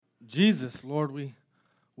Jesus, Lord,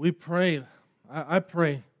 we pray, I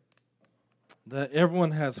pray that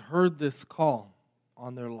everyone has heard this call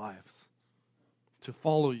on their lives to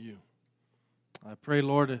follow you. I pray,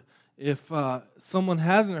 Lord, if someone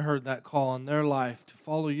hasn't heard that call on their life to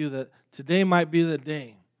follow you, that today might be the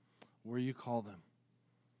day where you call them.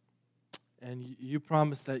 And you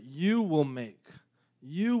promise that you will make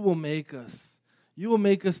us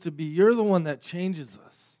to be, you're the one that changes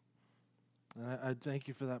us. And I thank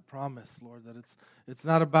you for that promise, Lord, that it's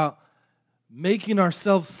not about making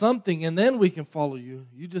ourselves something and then we can follow you.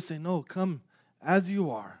 You just say, no, come as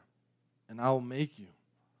you are, and I will make you.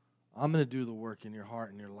 I'm going to do the work in your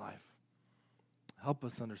heart and your life. Help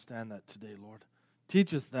us understand that today, Lord.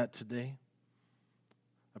 Teach us that today.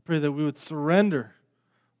 I pray that we would surrender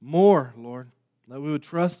more, Lord, that we would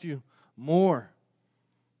trust you more,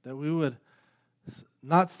 that we would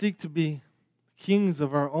not seek to be kings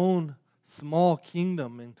of our own small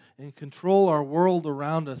kingdom and control our world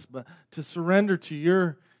around us, but to surrender to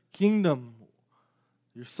your kingdom,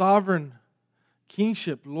 your sovereign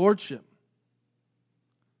kingship, lordship.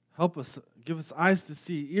 Help us, give us eyes to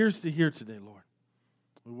see, ears to hear today, Lord.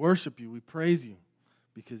 We worship you, we praise you,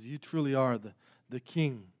 because you truly are the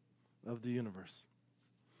King of the universe.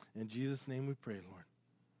 In Jesus' name we pray, Lord.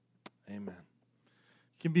 Amen.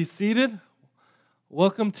 You can be seated.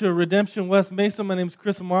 Welcome to Redemption West Mesa. My name is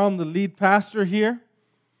Chris Amaro. I'm the lead pastor here.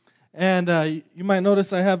 And you might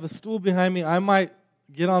notice I have a stool behind me. I might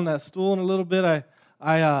get on that stool in a little bit.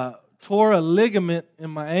 I tore a ligament in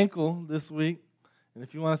my ankle this week. And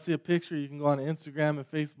if you want to see a picture, you can go on Instagram and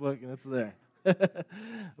Facebook, and it's there.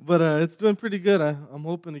 But it's doing pretty good. I'm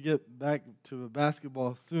hoping to get back to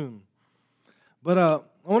basketball soon. But I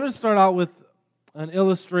wanted to start out with an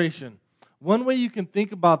illustration. One way you can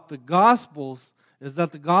think about the Gospels is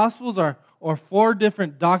that the Gospels are 4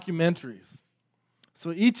 different documentaries.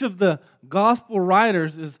 So each of the Gospel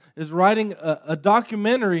writers is writing a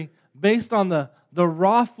documentary based on the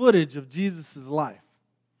raw footage of Jesus' life,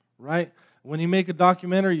 right? When you make a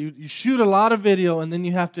documentary, you shoot a lot of video and then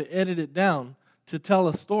you have to edit it down to tell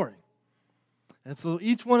a story. And so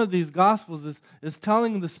each one of these Gospels is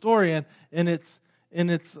telling the story, and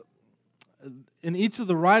each of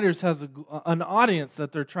the writers has an audience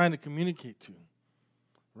that they're trying to communicate to,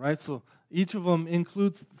 right? So each of them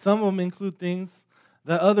some of them include things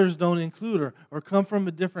that others don't include or come from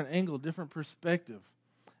a different angle, different perspective.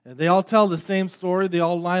 And they all tell the same story. They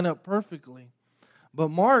all line up perfectly. But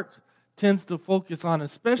Mark tends to focus on,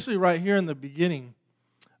 especially right here in the beginning,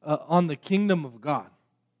 on the kingdom of God.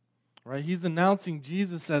 Right? He's announcing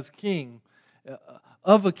Jesus as king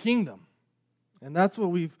of a kingdom. And that's what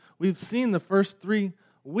we've seen the first 3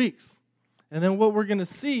 weeks. And then what we're going to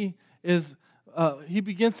see is he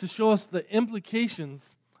begins to show us the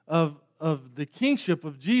implications of the kingship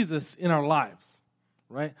of Jesus in our lives.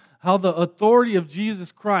 Right? How the authority of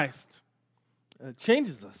Jesus Christ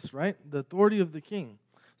changes us, right? The authority of the king.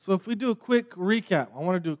 So if we do a quick recap, I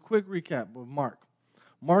want to do a quick recap of Mark.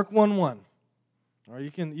 Mark 1:1. Or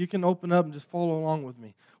you can open up and just follow along with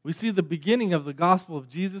me. We see the beginning of the gospel of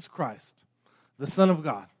Jesus Christ, the Son of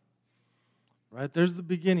God. Right? There's the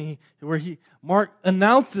beginning where Mark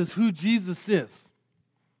announces who Jesus is.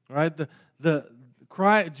 Right?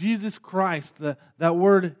 Jesus Christ, that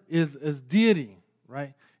word is deity.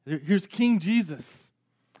 Right? Here's King Jesus.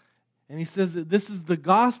 And he says that this is the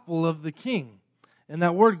gospel of the king. And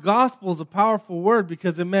that word gospel is a powerful word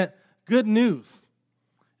because it meant good news.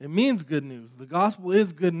 It means good news. The gospel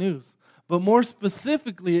is good news. But more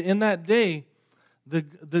specifically, in that day, the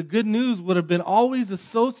good news would have been always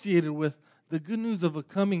associated with the good news of a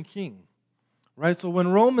coming king. Right? So when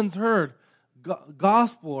Romans heard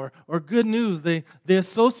gospel or good news, they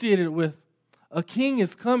associated it with a king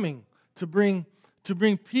is coming to bring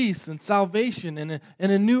peace and salvation in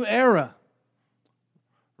a new era.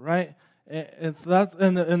 Right? And so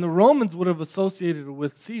the Romans would have associated it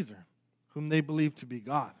with Caesar, whom they believed to be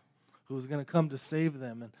God, who was going to come to save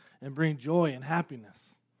them and bring joy and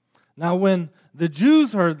happiness. Now, when the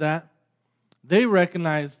Jews heard that, they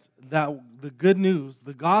recognized that the good news,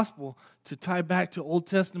 the gospel, to tie back to Old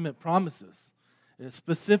Testament promises,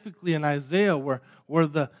 specifically in Isaiah, where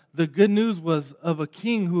the good news was of a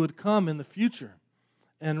king who would come in the future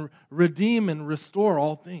and redeem and restore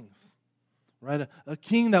all things. Right? A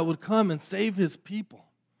king that would come and save his people.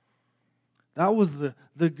 That was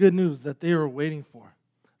the good news that they were waiting for.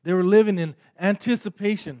 They were living in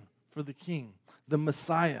anticipation for the king, the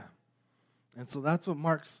Messiah. And so that's what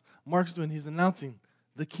Mark's doing. He's announcing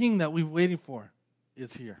the king that we've waiting for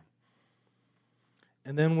is here.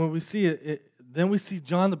 And then when we see then we see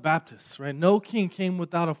John the Baptist, right? No king came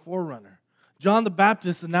without a forerunner. John the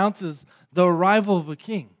Baptist announces the arrival of a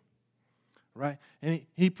king, right? And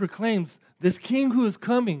he proclaims, this king who is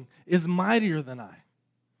coming is mightier than I.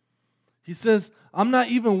 He says, I'm not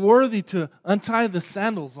even worthy to untie the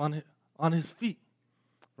sandals on his feet,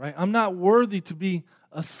 right? I'm not worthy to be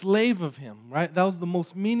a slave of him, right? That was the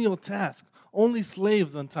most menial task. Only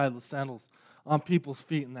slaves untie the sandals on people's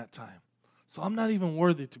feet in that time. So I'm not even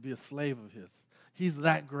worthy to be a slave of his. He's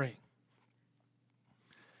that great.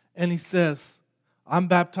 And he says, I'm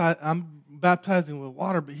baptizing with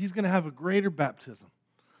water, but he's going to have a greater baptism,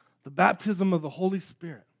 the baptism of the Holy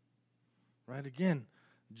Spirit, right? Again,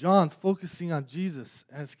 John's focusing on Jesus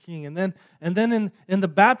as king. And then in the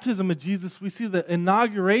baptism of Jesus, we see the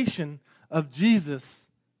inauguration of Jesus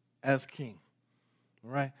as king,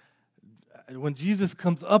 right? When Jesus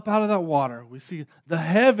comes up out of that water, we see the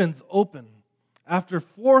heavens open. After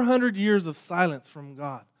 400 years of silence from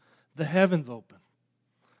God, the heavens open.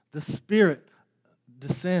 The Spirit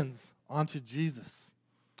descends onto Jesus,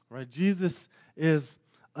 right? Jesus is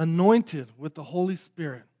anointed with the Holy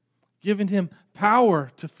Spirit, giving him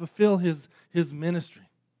power to fulfill his ministry,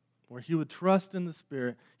 where he would trust in the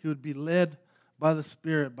Spirit. He would be led by the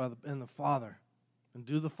Spirit and the Father and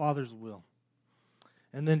do the Father's will.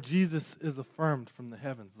 And then Jesus is affirmed from the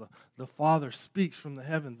heavens. The Father speaks from the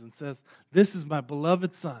heavens and says, this is my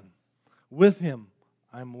beloved Son. With him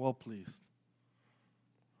I am well pleased.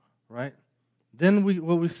 Right? Then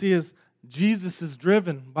what we see is Jesus is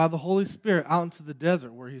driven by the Holy Spirit out into the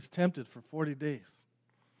desert where he's tempted for 40 days.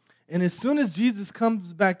 And as soon as Jesus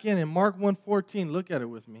comes back in Mark 1:14, look at it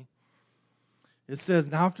with me. It says,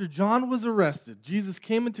 now after John was arrested, Jesus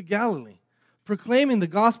came into Galilee, proclaiming the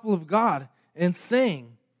gospel of God, and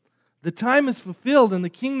saying, the time is fulfilled and the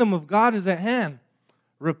kingdom of God is at hand.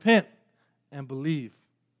 Repent and believe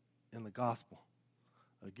in the gospel.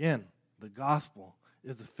 Again, the gospel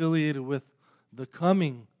is affiliated with the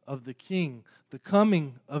coming of the king, the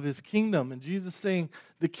coming of his kingdom. And Jesus saying,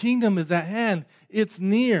 the kingdom is at hand. It's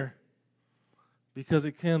near. Because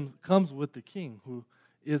it comes with the king who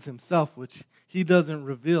is himself, which he doesn't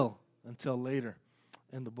reveal until later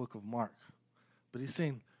in the book of Mark. But he's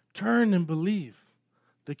saying, turn and believe.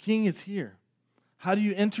 The king is here. How do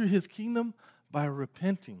you enter his kingdom? By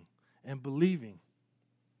repenting and believing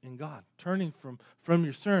in God. Turning from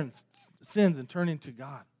your sins and turning to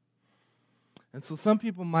God. And so some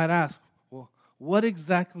people might ask, well, what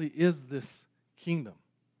exactly is this kingdom?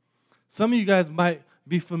 Some of you guys might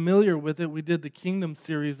be familiar with it. We did the kingdom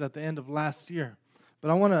series at the end of last year. But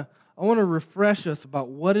I want to refresh us about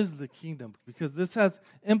what is the kingdom, because this has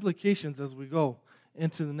implications as we go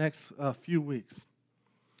into the next few weeks.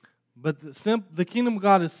 But the kingdom of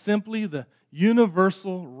God is simply the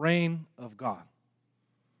universal reign of God.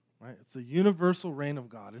 Right? It's the universal reign of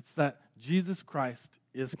God. It's that Jesus Christ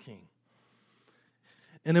is king.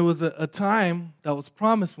 And it was a time that was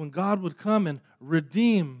promised when God would come and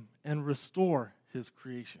redeem and restore his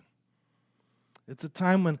creation. It's a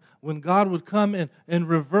time when God would come and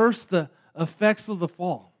reverse the effects of the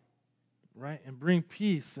fall, right? And bring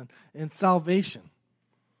peace and salvation.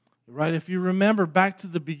 Right? If you remember back to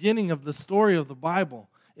the beginning of the story of the Bible,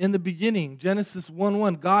 in the beginning, Genesis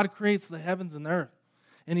 1:1, God creates the heavens and earth.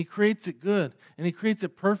 And he creates it good. And he creates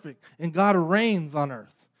it perfect. And God reigns on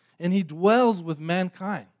earth. And he dwells with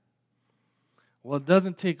mankind. Well, it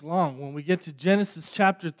doesn't take long. When we get to Genesis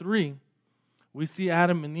chapter 3, we see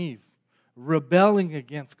Adam and Eve rebelling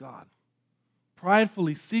against God.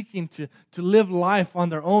 Pridefully seeking to live life on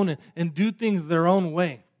their own and do things their own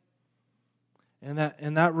way. And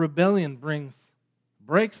that rebellion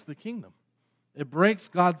breaks the kingdom. It breaks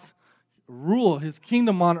God's rule, his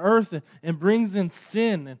kingdom on earth, and brings in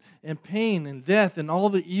sin and pain and death and all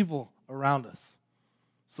the evil around us.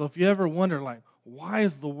 So if you ever wonder, why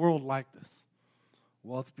is the world like this?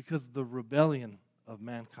 Well, it's because of the rebellion of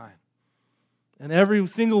mankind. And every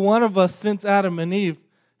single one of us since Adam and Eve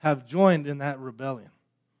have joined in that rebellion,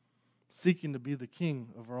 seeking to be the king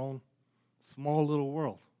of our own small little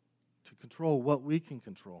world, to control what we can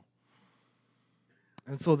control.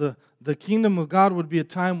 And so the kingdom of God would be a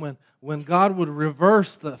time when God would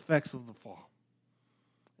reverse the effects of the fall.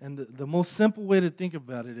 And the most simple way to think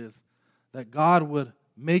about it is that God would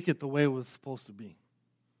make it the way it was supposed to be.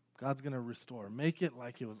 God's going to restore, make it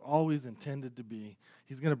like it was always intended to be.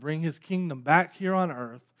 He's going to bring his kingdom back here on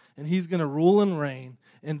earth, and he's going to rule and reign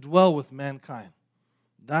and dwell with mankind.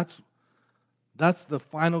 That's the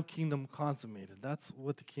final kingdom consummated. That's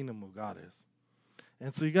what the kingdom of God is.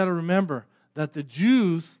 And so you got to remember that the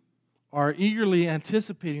Jews are eagerly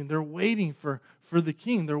anticipating. They're waiting for the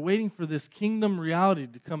king. They're waiting for this kingdom reality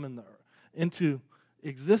to come into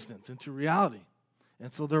existence, into reality.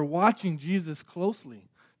 And so they're watching Jesus closely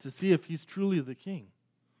to see if he's truly the king.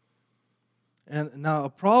 And now a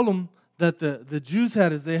problem that the Jews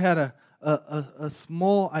had is they had a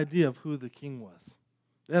small idea of who the king was.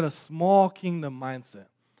 They had a small kingdom mindset.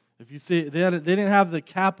 If you see, they didn't have the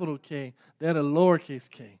capital K, they had a lowercase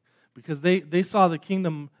k, because they saw the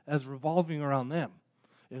kingdom as revolving around them,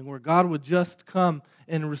 and where God would just come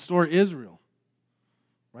and restore Israel.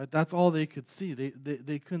 Right? That's all they could see.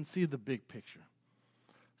 They couldn't see the big picture.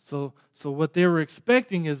 So what they were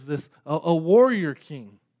expecting is this a warrior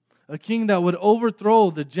king, a king that would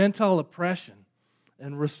overthrow the Gentile oppression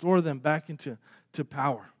and restore them back into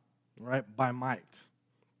power, right, by might.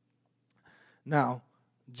 Now,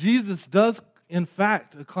 Jesus does, in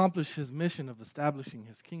fact, accomplish his mission of establishing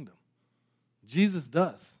his kingdom. Jesus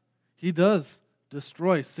does. He does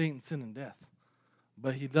destroy Satan, sin, and death.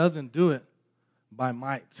 But he doesn't do it by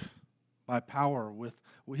might, by power.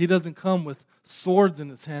 He doesn't come with swords in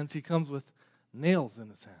his hands. He comes with nails in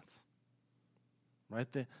his hands. Right?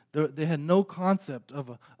 They had no concept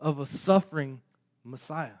of a suffering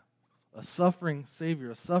Messiah, a suffering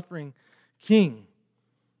Savior, a suffering King.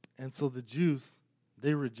 And so the Jews,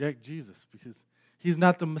 they reject Jesus because he's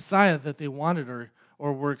not the Messiah that they wanted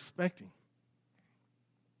or were expecting.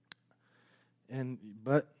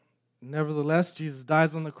 But nevertheless, Jesus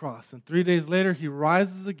dies on the cross. And 3 days later, he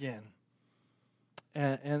rises again.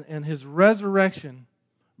 And his resurrection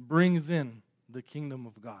brings in the kingdom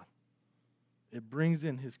of God. It brings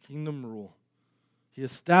in his kingdom rule. He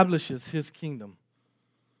establishes his kingdom.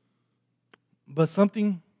 But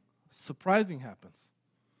something surprising happens.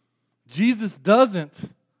 Jesus doesn't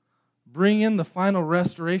bring in the final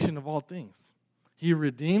restoration of all things. He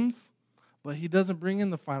redeems, but he doesn't bring in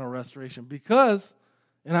the final restoration because,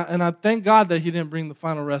 and I thank God that he didn't bring the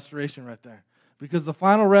final restoration right there, because the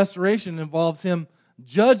final restoration involves him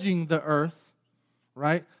judging the earth,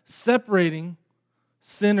 right? Separating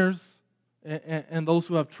sinners and those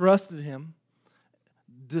who have trusted him,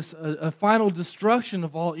 a final destruction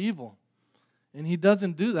of all evil. And he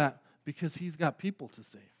doesn't do that because he's got people to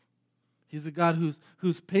save. He's a God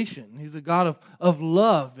who's patient, and he's a God of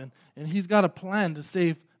love, and he's got a plan to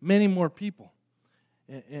save many more people.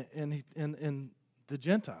 And the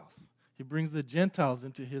Gentiles. He brings the Gentiles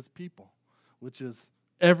into his people, which is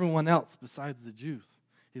everyone else besides the Jews.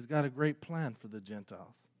 He's got a great plan for the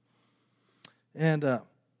Gentiles. And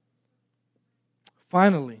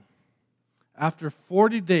finally, after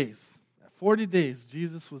 40 days,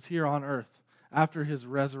 Jesus was here on earth after his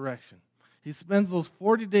resurrection. He spends those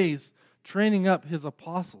 40 days training up his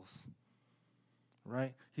apostles,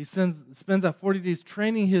 right? He spends that 40 days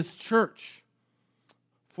training his church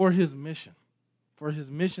for his mission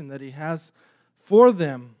that he has for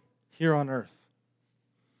them here on earth.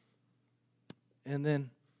 And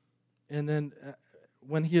then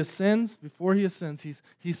when he ascends, before he ascends,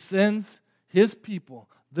 he sends his people,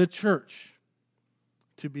 the church,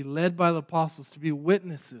 to be led by the apostles, to be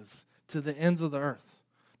witnesses to the ends of the earth,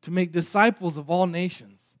 to make disciples of all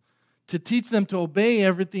nations, to teach them to obey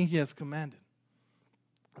everything he has commanded.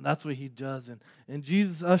 And that's what he does. And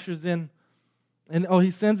Jesus ushers in, and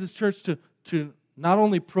he sends his church to not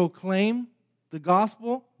only proclaim the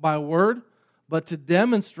gospel by word, but to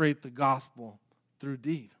demonstrate the gospel through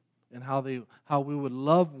deed, and how we would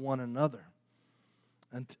love one another.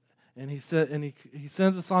 And he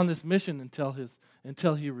sends us on this mission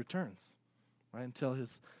until he returns, right? Until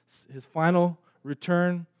his final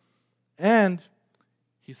return, and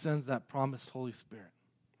he sends that promised Holy Spirit,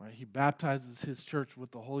 right? He baptizes his church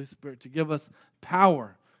with the Holy Spirit to give us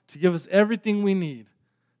power, to give us everything we need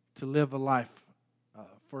to live a life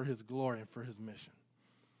for his glory and for his mission.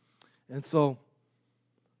 And so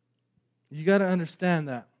you got to understand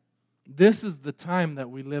that this is the time that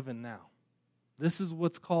we live in now. This is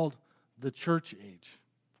what's called the church age.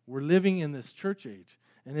 We're living in this church age,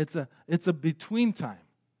 and it's a between time.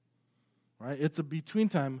 Right? It's a between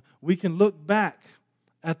time. We can look back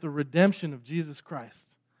at the redemption of Jesus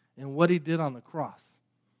Christ and what he did on the cross.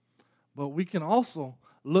 But we can also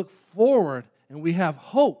look forward, and we have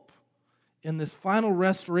hope in this final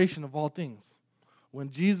restoration of all things, when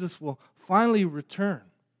Jesus will finally return,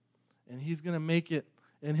 and he's going to make it,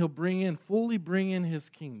 and he'll fully bring in his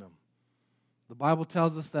kingdom. The Bible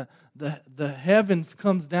tells us that the heavens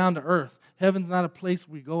comes down to earth. Heaven's not a place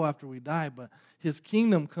we go after we die, but his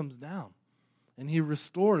kingdom comes down, and he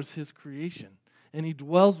restores his creation, and he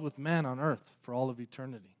dwells with man on earth for all of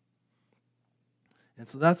eternity. And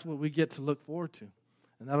so that's what we get to look forward to.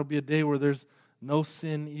 And that'll be a day where there's no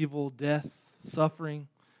sin, evil, death, suffering.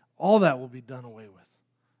 All that will be done away with.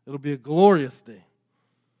 It'll be a glorious day.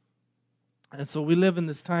 And so we live in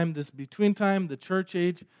this time, this between time, the church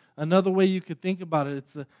age. Another way you could think about it,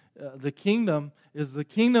 it's the kingdom is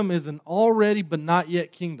an already but not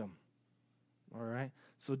yet kingdom. All right?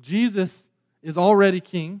 So Jesus is already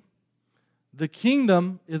king. The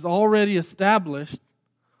kingdom is already established,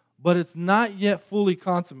 but it's not yet fully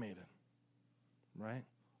consummated. Right?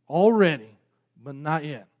 Already, but not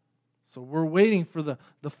yet. So we're waiting for the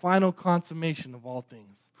final consummation of all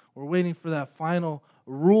things. We're waiting for that final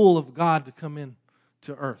rule of God to come in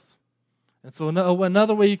to earth. And so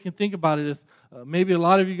another way you can think about it is maybe a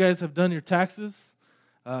lot of you guys have done your taxes.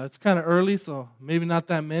 It's kind of early, so maybe not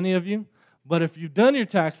that many of you. But if you've done your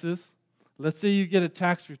taxes, let's say you get a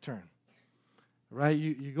tax return. Right?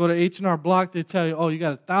 You go to H&R Block, they tell you, oh, you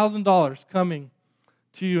got $1,000 coming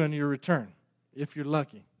to you in your return, if you're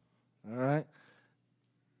lucky. All right?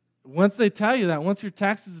 Once they tell you that, once your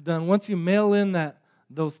taxes are done, once you mail in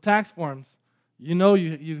those tax forms, you know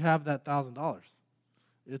you have that $1,000.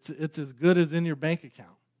 It's as good as in your bank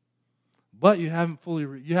account. But you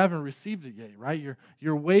haven't received it yet, right?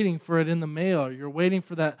 You're waiting for it in the mail, or you're waiting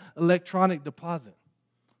for that electronic deposit.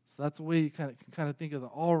 So that's the way you kind of think of it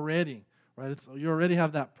already, right? You already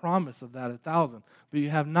have that promise of that 1,000, but you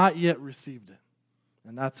have not yet received it.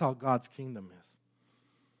 And that's how God's kingdom is.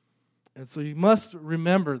 And so you must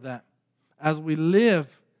remember that as we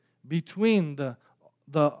live between the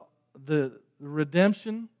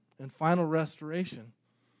redemption and final restoration,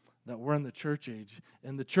 that we're in the church age.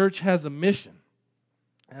 And the church has a mission.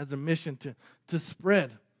 It has a mission to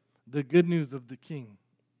spread the good news of the King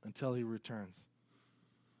until he returns.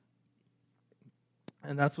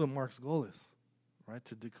 And that's what Mark's goal is, right?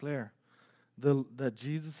 To declare that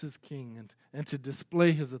Jesus is King and to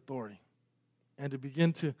display his authority and to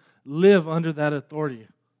begin to live under that authority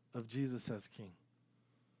of Jesus as King.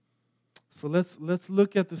 So let's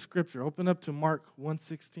look at the scripture. Open up to Mark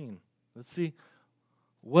 1:16. Let's see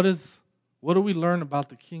what do we learn about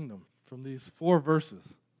the kingdom from these 4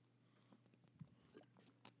 verses.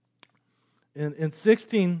 In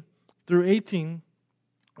 16 through 18,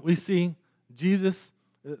 we see Jesus.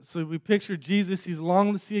 So we picture Jesus. He's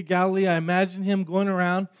along the Sea of Galilee. I imagine him going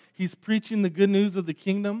around. He's preaching the good news of the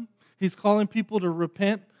kingdom. He's calling people to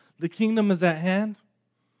repent. The kingdom is at hand.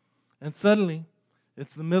 And suddenly,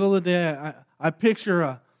 it's the middle of the day. I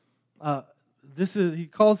picture he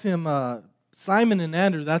calls him Simon and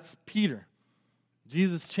Andrew. That's Peter.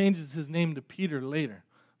 Jesus changes his name to Peter later.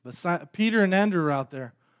 But Peter and Andrew are out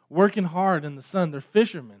there working hard in the sun. They're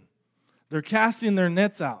fishermen. They're casting their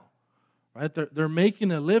nets out. Right? They're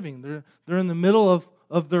making a living. They're in the middle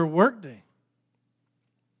of their workday.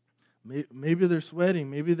 Maybe they're sweating.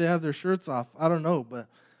 Maybe they have their shirts off. I don't know, but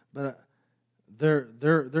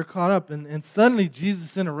they're caught up, and suddenly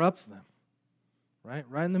Jesus interrupts them,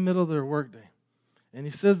 right in the middle of their workday, and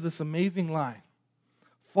he says this amazing line: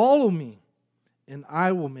 "Follow me, and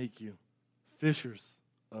I will make you fishers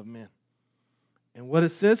of men." And what it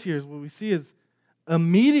says here is what we see is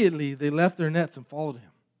immediately they left their nets and followed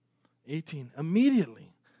him. 18.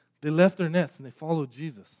 Immediately they left their nets and they followed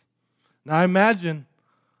Jesus. Now I imagine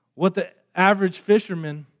what the average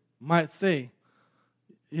fisherman might say.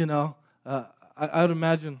 I would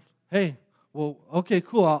imagine, hey, well, okay,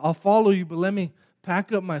 cool, I'll follow you, but let me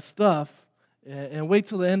pack up my stuff and wait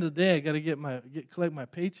till the end of the day. I got to collect my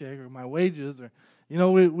paycheck or my wages, or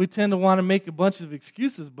we tend to want to make a bunch of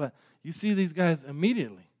excuses, but you see these guys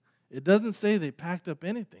immediately. It doesn't say they packed up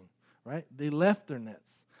anything, right? They left their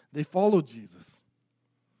nets. They followed Jesus.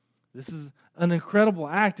 This is an incredible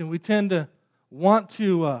act, and we tend to want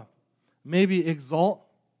to maybe exalt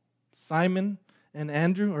Simon and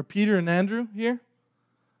Andrew, or Peter and Andrew here,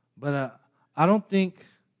 but I don't think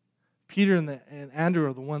Peter and Andrew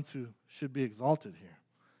are the ones who should be exalted here.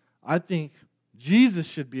 I think Jesus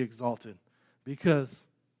should be exalted because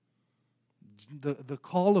the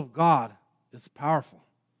call of God is powerful.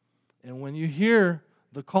 And when you hear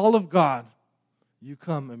the call of God, you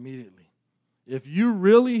come immediately. If you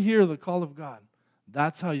really hear the call of God,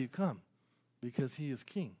 that's how you come, because he is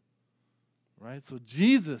king. Right? So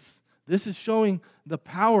Jesus, this is showing the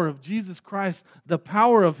power of Jesus Christ, the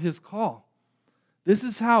power of his call. This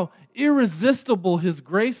is how irresistible his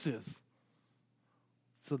grace is.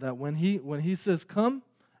 So that when he says come,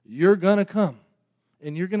 you're going to come.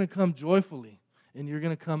 And you're going to come joyfully. And you're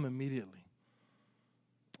going to come immediately.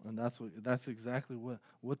 And that's exactly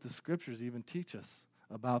what the scriptures even teach us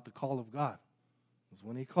about the call of God. Because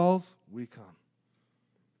when he calls, we come.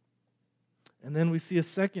 And then we see a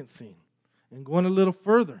second scene. And going a little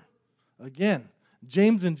further, again,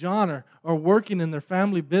 James and John are working in their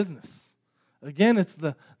family business. Again, it's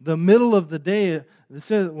the middle of the day. It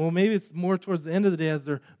says, well, maybe it's more towards the end of the day as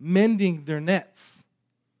they're mending their nets,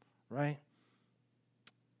 right?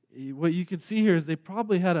 What you can see here is they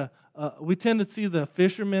probably had we tend to see the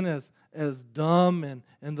fishermen as dumb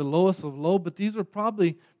and the lowest of low, but these were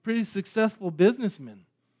probably pretty successful businessmen.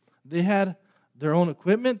 They had their own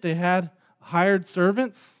equipment. They had hired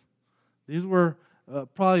servants. These were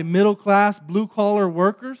probably middle-class, blue-collar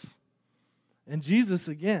workers. And Jesus,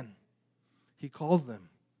 again, he calls them,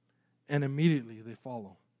 and immediately they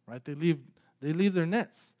follow, right? They leave their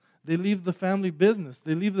nets. They leave the family business.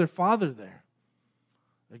 They leave their father there.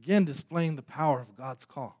 Again, displaying the power of God's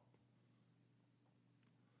call.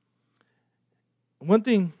 One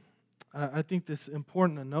thing I think that's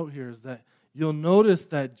important to note here is that you'll notice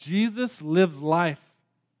that Jesus lives life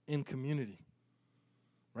in community,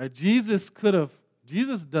 right? Jesus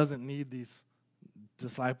doesn't need these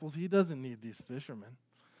disciples. He doesn't need these fishermen,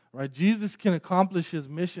 right? Jesus can accomplish his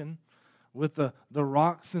mission with the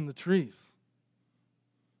rocks and the trees.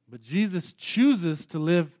 But Jesus chooses to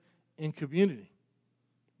live in community.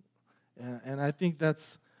 And I think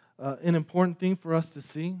that's an important thing for us to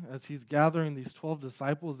see as he's gathering these 12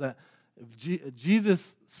 disciples, that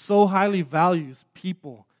Jesus so highly values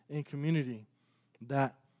people in community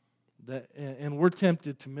that and we're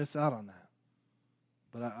tempted to miss out on that.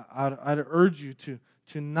 But I'd urge you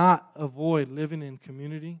to not avoid living in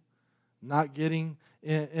community, not getting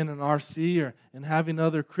in an RC and having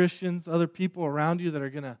other Christians, other people around you that are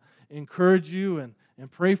going to encourage you and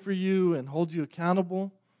pray for you and hold you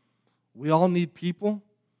accountable. We all need people,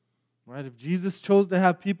 right? If Jesus chose to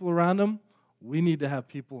have people around him, we need to have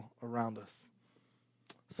people around us.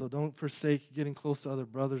 So don't forsake getting close to other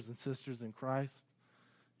brothers and sisters in Christ.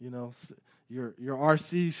 You know, your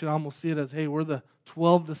RC should almost see it as, hey, we're the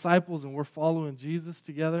 12 disciples and we're following Jesus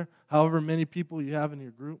together, however many people you have in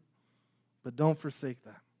your group. But don't forsake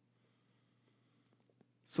that.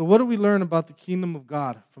 So what do we learn about the kingdom of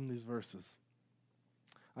God from these verses?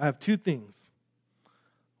 I have two things.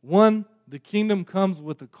 One, the kingdom comes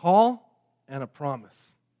with a call and a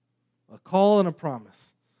promise. A call and a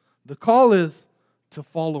promise. The call is to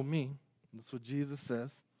follow me. That's what Jesus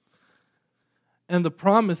says. And the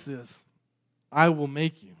promise is, I will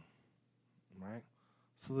make you. Right?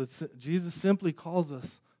 So Jesus simply calls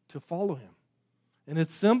us to follow him. And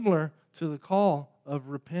it's similar to the call of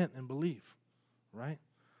repent and believe. Right?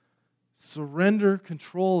 Surrender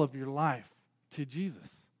control of your life to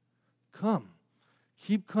Jesus. Come.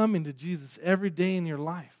 Keep coming to Jesus every day in your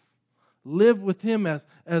life. Live with him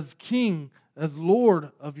as king, as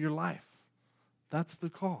Lord of your life. That's the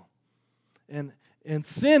call. And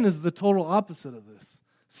sin is the total opposite of this.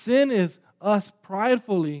 Sin is us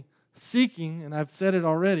pridefully seeking, and I've said it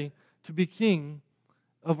already, to be king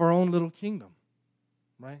of our own little kingdom.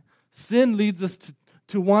 Right? Sin leads us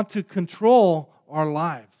to want to control our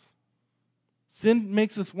lives. Sin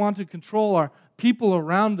makes us want to control our people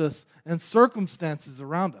around us and circumstances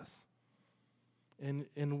around us.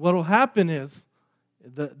 And what will happen is,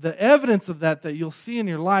 the evidence of that you'll see in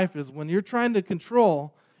your life is when you're trying to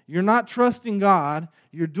control, you're not trusting God,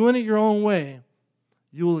 you're doing it your own way,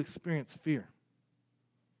 you will experience fear.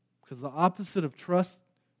 Because the opposite of trust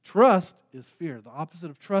is fear. The opposite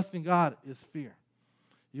of trusting God is fear.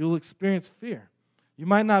 You'll experience fear. You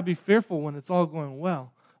might not be fearful when it's all going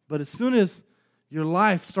well, but as soon as your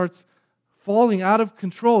life starts falling out of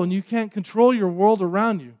control and you can't control your world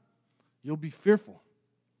around you, you'll be fearful.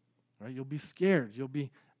 Right? You'll be scared. You'll be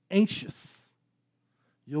anxious.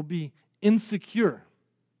 You'll be insecure.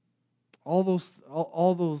 All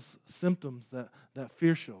those symptoms that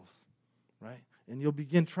fear shows. Right? And you'll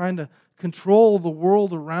begin trying to control the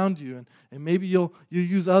world around you. And maybe you'll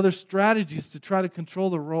use other strategies to try to control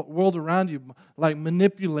the world around you, like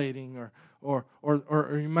manipulating or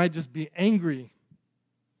you might just be angry.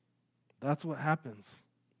 That's what happens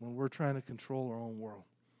when we're trying to control our own world.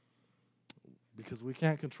 Because we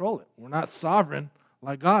can't control it. We're not sovereign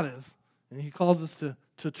like God is. And he calls us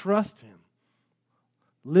to trust him.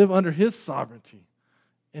 Live under his sovereignty.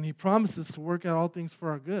 And he promises to work out all things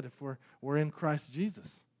for our good if we're in Christ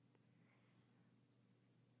Jesus.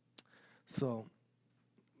 So,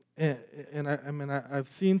 I've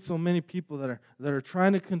seen so many people that are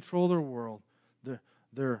trying to control their world.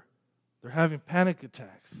 They're having panic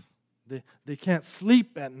attacks. They can't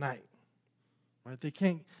sleep at night. Right? They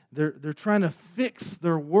can't. They're trying to fix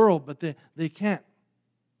their world, but they can't.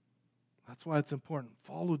 That's why it's important.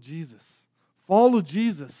 Follow Jesus. Follow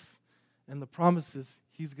Jesus, and the promise is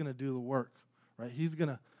he's going to do the work. Right? He's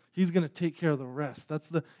going to take care of the rest. That's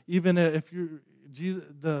the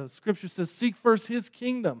scripture says, seek first his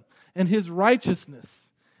kingdom and his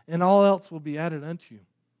righteousness, and all else will be added unto you.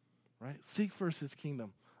 Right? Seek first his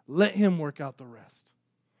kingdom. Let him work out the rest.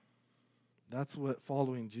 That's what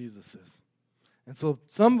following Jesus is. And so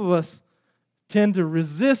some of us tend to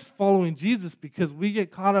resist following Jesus because we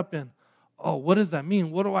get caught up in, oh, what does that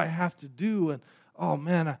mean? What do I have to do? And, oh,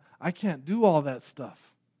 man, I can't do all that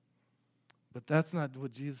stuff. But that's not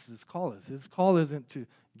what Jesus' call is. His call isn't to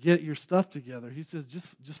get your stuff together. He says,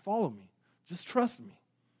 just follow me. Just trust me.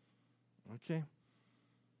 Okay?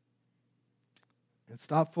 And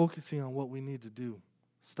stop focusing on what we need to do.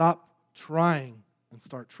 Stop trying and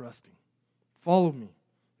start trusting. Follow me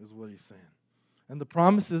is what he's saying. And the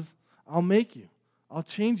promise is, I'll make you. I'll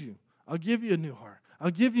change you. I'll give you a new heart.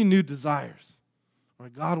 I'll give you new desires.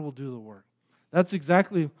 Right? God will do the work. That's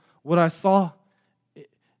exactly what I saw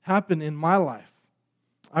happen in my life.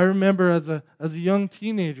 I remember as a young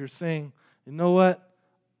teenager saying, you know what?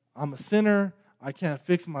 I'm a sinner. I can't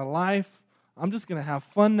fix my life. I'm just going to have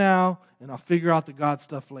fun now, and I'll figure out the God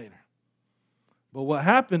stuff later. But what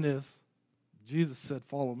happened is, Jesus said,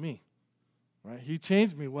 follow me. Right? He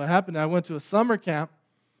changed me. What happened, I went to a summer camp,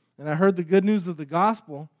 and I heard the good news of the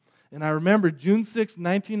gospel, and I remember June 6,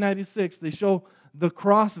 1996, they show the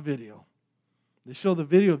cross video. They show the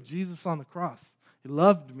video of Jesus on the cross. He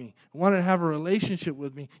loved me. He wanted to have a relationship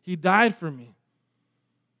with me. He died for me.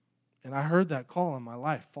 And I heard that call in my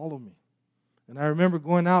life, follow me. And I remember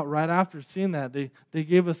going out right after seeing that. They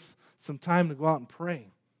gave us some time to go out and pray.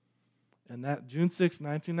 And that June 6,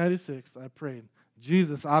 1996, I prayed,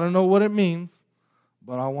 Jesus, I don't know what it means,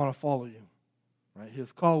 but I want to follow you. Right?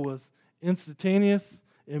 His call was instantaneous.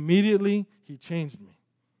 Immediately, he changed me.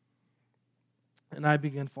 And I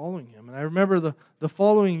began following him. And I remember the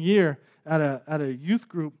following year at a youth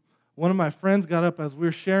group, one of my friends got up as we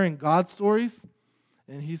were sharing God stories,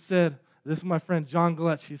 and he said, this is my friend John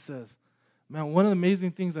Gletch, he says, man, one of the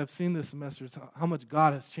amazing things I've seen this semester is how much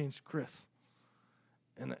God has changed Chris.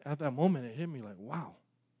 And at that moment, it hit me like,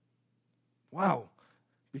 wow.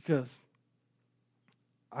 Because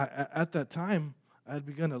at that time, I had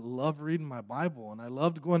begun to love reading my Bible, and I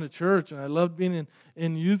loved going to church, and I loved being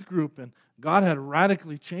in youth group, and God had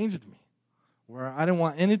radically changed me, where I didn't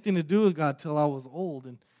want anything to do with God till I was old,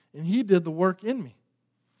 and he did the work in me.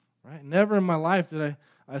 Right? Never in my life did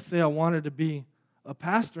I say I wanted to be a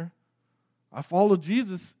pastor. I followed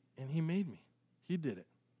Jesus, and he made me. He did it.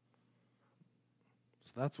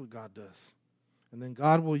 So that's what God does. And then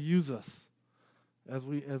God will use us as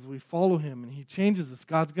we follow him, and he changes us.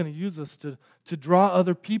 God's going to use us to draw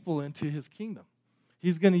other people into his kingdom.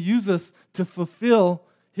 He's going to use us to fulfill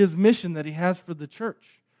his mission that he has for the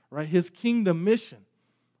church, right? His kingdom mission.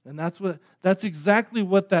 And that's exactly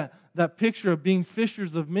what that picture of being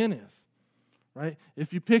fishers of men is, right?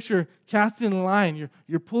 If you picture casting a line,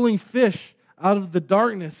 you're pulling fish out of the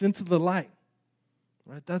darkness into the light,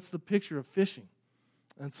 right? That's the picture of fishing.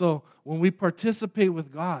 And so when we participate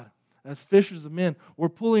with God as fishers of men, we're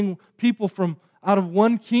pulling people from out of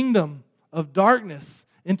one kingdom of darkness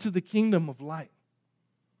into the kingdom of light,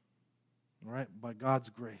 right? By God's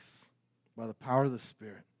grace, by the power of the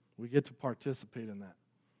Spirit. We get to participate in that.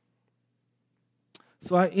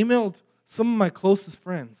 So I emailed some of my closest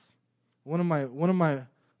friends, one of my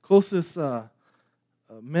closest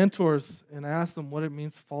mentors, and I asked them what it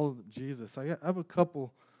means to follow Jesus. I have a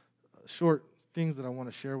couple short things that I want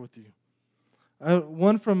to share with you.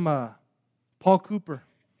 One from Paul Cooper.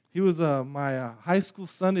 He was my high school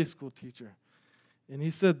Sunday school teacher. And he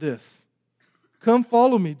said this, "Come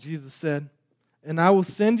follow me," Jesus said, "and I will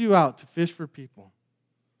send you out to fish for people."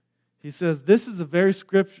 He says, "This is a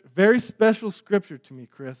very special scripture to me,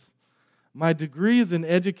 Chris. My degree is in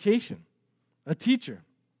education, a teacher.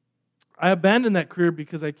 I abandoned that career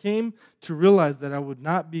because I came to realize that I would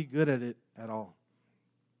not be good at it at all.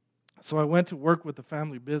 So I went to work with the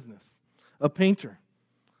family business, a painter.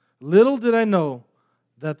 Little did I know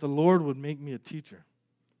that the Lord would make me a teacher.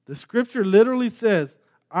 The scripture literally says,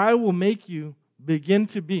 'I will make you begin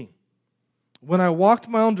to be.' When I walked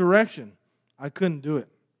my own direction, I couldn't do it.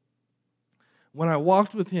 When I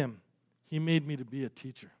walked with him, he made me to be a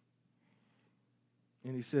teacher."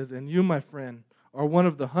 And he says, "And you, my friend, are one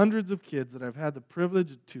of the hundreds of kids that I've had the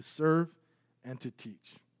privilege to serve and to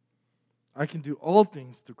teach. I can do all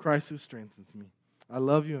things through Christ who strengthens me. I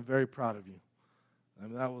love you and very proud of you." I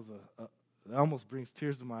mean, that almost brings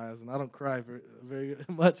tears to my eyes, and I don't cry very, very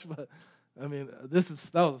much, but I mean, that was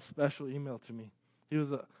a special email to me.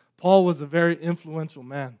 Paul was a very influential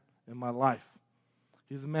man in my life.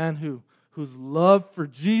 He's a man whose love for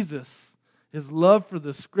Jesus, his love for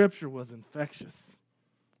the scripture was infectious.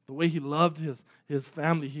 The way he loved his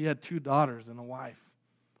family, he had 2 daughters and a wife.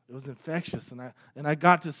 It was infectious, and I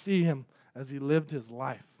got to see him as he lived his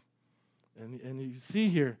life. And you see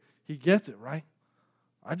here, he gets it, right?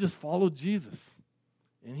 I just followed Jesus,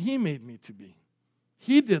 and he made me to be.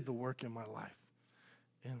 He did the work in my life.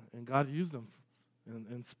 And God used him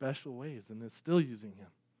in special ways, and is still using him.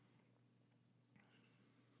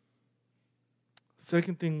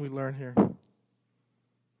 Second thing we learn here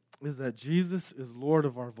is that Jesus is Lord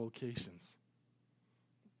of our vocations,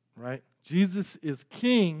 right? Jesus is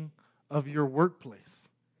King of your workplace,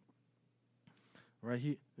 right?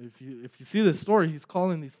 If you see this story, he's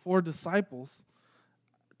calling these 4 disciples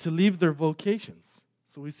to leave their vocations.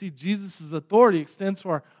 So we see Jesus' authority extends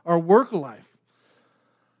to our work life.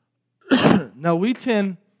 Now, we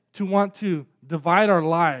tend to want to divide our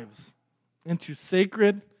lives into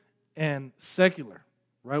sacred and secular,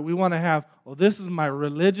 right? We want to have, this is my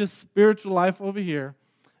religious, spiritual life over here,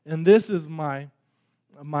 and this is my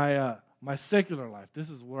secular life. This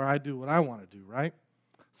is where I do what I want to do, right?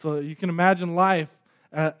 So you can imagine life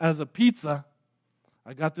as a pizza.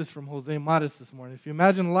 I got this from Jose Maris this morning. If you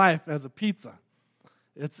imagine life as a pizza,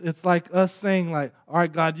 it's like us saying, like, all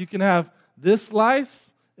right, God, you can have this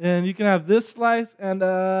slice, and you can have this slice, and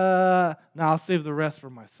now I'll save the rest for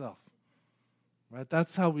myself. Right?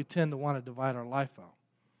 That's how we tend to want to divide our life out.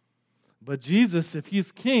 But Jesus, if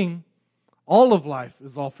he's king, all of life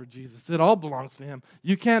is all for Jesus. It all belongs to him.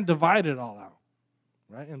 You can't divide it all out.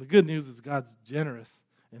 Right? And the good news is God's generous,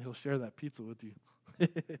 and he'll share that pizza with you.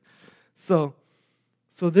 So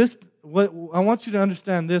this, what I want you to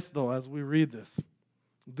understand this, though, as we read this.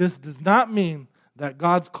 This does not mean that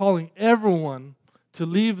God's calling everyone to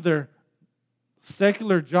leave their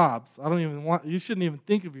secular jobs. You shouldn't even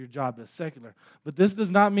think of your job as secular. But this does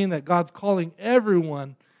not mean that God's calling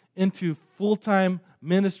everyone into full-time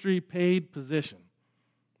ministry paid position.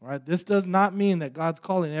 Right? This does not mean that God's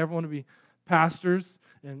calling everyone to be pastors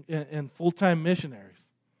and full-time missionaries,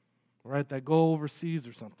 right, that go overseas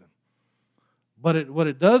or something. But what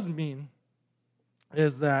it does mean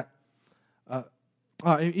is that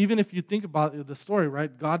even if you think about the story,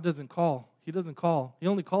 right, God doesn't call. He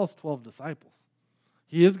only calls 12 disciples.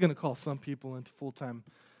 He is going to call some people into full-time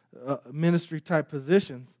ministry-type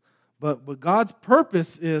positions. But God's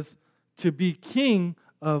purpose is to be king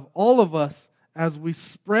of all of us as we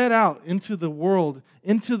spread out into the world,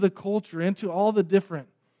 into the culture, into all the different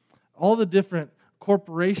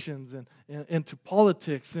corporations and into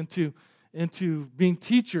politics, into being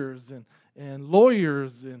teachers and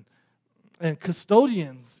lawyers and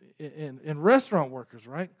custodians and restaurant workers,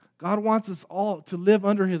 right? God wants us all to live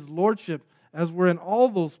under his lordship as we're in all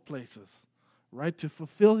those places, right? To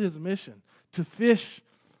fulfill his mission, to fish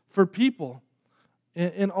for people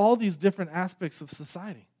in all these different aspects of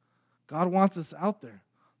society. God wants us out there.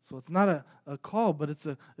 So it's not a call, but it's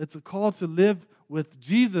a call to live with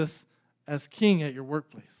Jesus as king at your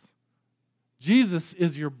workplace. Jesus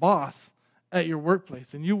is your boss at your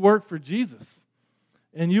workplace, and you work for Jesus.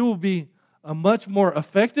 And you will be a much more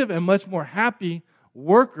effective and much more happy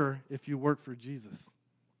worker if you work for Jesus.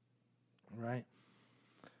 Right?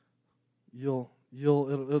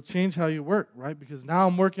 It'll change how you work, right? Because now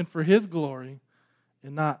I'm working for his glory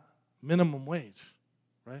and not minimum wage,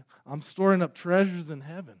 right? I'm storing up treasures in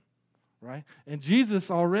heaven, right? And Jesus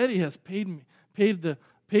already has paid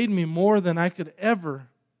me more than I could ever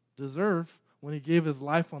deserve when he gave his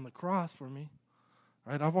life on the cross for me.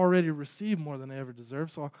 Right? I've already received more than I ever deserve,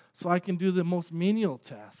 so I can do the most menial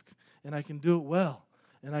task, and I can do it well,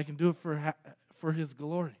 and I can do it for his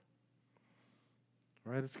glory.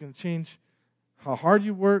 Right? It's going to change how hard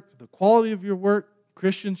you work, the quality of your work.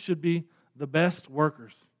 Christians should be the best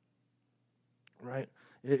workers. Right?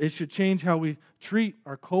 It should change how we treat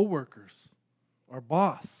our coworkers, our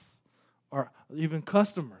boss, or even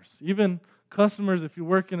customers. Even customers, if you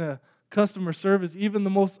work in a customer service, even the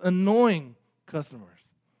most annoying customers,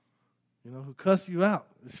 who cuss you out.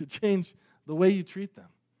 It should change the way you treat them.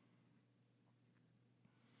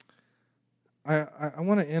 I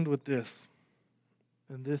want to end with this.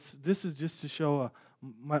 And this is just to show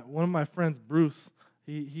one of my friends, Bruce,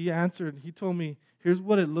 he answered, he told me, here's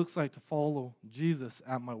what it looks like to follow Jesus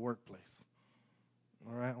at my workplace.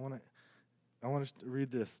 All right, I want to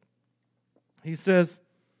read this. He says,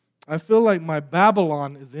 I feel like my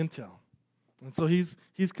Babylon is Intel. And so he's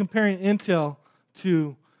comparing Intel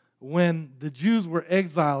to when the Jews were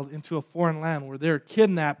exiled into a foreign land, where they were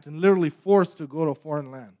kidnapped and literally forced to go to a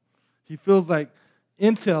foreign land. He feels like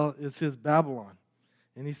Intel is his Babylon.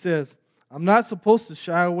 And he says, I'm not supposed to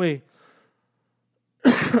shy away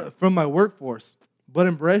from my workforce, but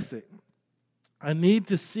embrace it. I need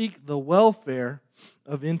to seek the welfare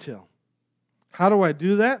of Intel. How do I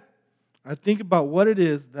do that? I think about what it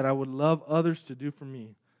is that I would love others to do for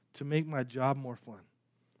me to make my job more fun.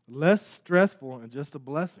 less stressful, and just a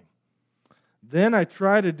blessing. Then I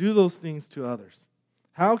try to do those things to others.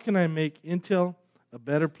 How can I make Intel a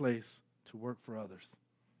better place to work for others?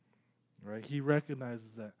 Right? He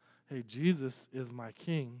recognizes that, hey, Jesus is my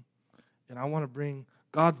king, and I want to bring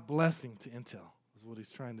God's blessing to Intel, is what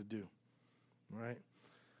he's trying to do. Right?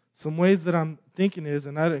 Some ways that I'm thinking is,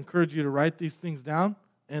 and I'd encourage you to write these things down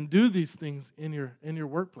and do these things in your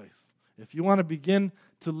workplace. If you want to begin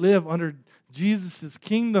to live under Jesus'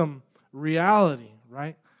 kingdom reality,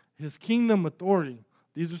 right? His kingdom authority,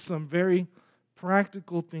 these are some very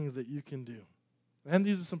practical things that you can do. And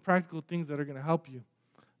these are some practical things that are going to help you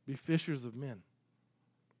be fishers of men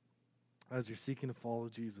as you're seeking to follow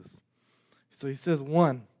Jesus. So he says,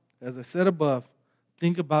 1, as I said above,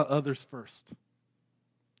 think about others first.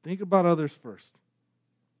 Think about others first.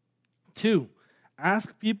 2,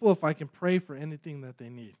 ask people if I can pray for anything that they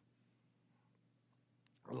need.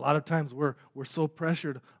 A lot of times we're so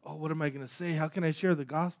pressured, oh, what am I going to say? How can I share the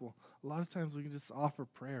gospel? A lot of times we can just offer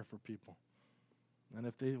prayer for people. And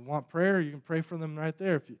if they want prayer, you can pray for them right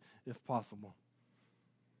there if possible.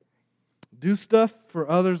 Do stuff for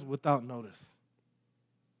others without notice.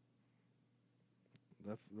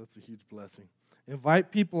 That's a huge blessing.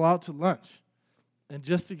 Invite people out to lunch and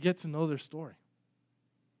just to get to know their story.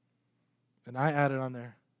 And I added on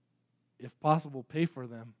there, if possible, pay for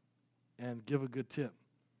them and give a good tip.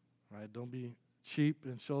 Right? Don't be cheap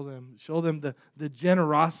and show them the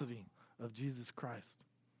generosity of Jesus Christ.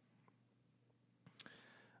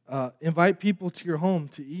 Invite people to your home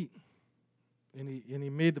to eat. And he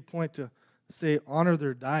made the point to say honor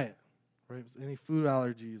their diet, right? Any food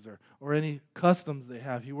allergies or any customs they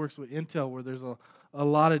have. He works with Intel where there's a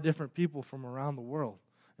lot of different people from around the world.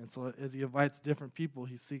 And so as he invites different people,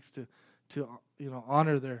 he seeks to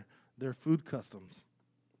honor their food customs.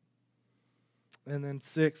 And then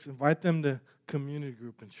 6, invite them to community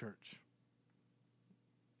group in church.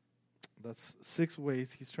 That's 6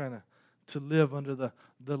 ways he's trying to live under the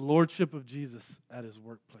lordship of Jesus at his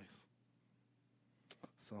workplace.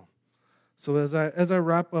 So as I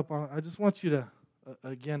wrap up, I just want you to,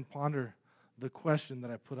 again, ponder the question that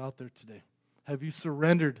I put out there today. Have you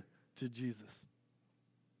surrendered to Jesus?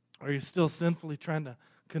 Are you still sinfully trying to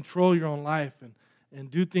control your own life and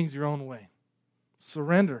do things your own way?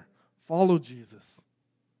 Surrender. Follow Jesus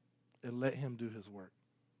and let him do his work.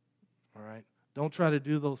 All right? Don't try to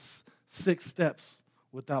do those 6 steps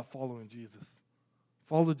without following Jesus.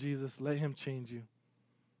 Follow Jesus. Let him change you.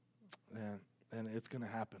 And it's going to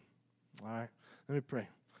happen. All right? Let me pray.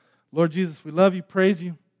 Lord Jesus, we love you, praise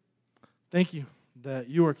you. Thank you that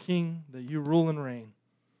you are king, that you rule and reign.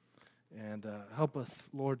 And help us,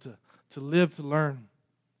 Lord, to live, to learn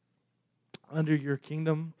under your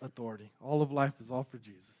kingdom authority. All of life is all for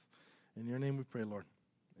Jesus. In your name we pray, Lord.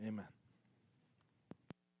 Amen.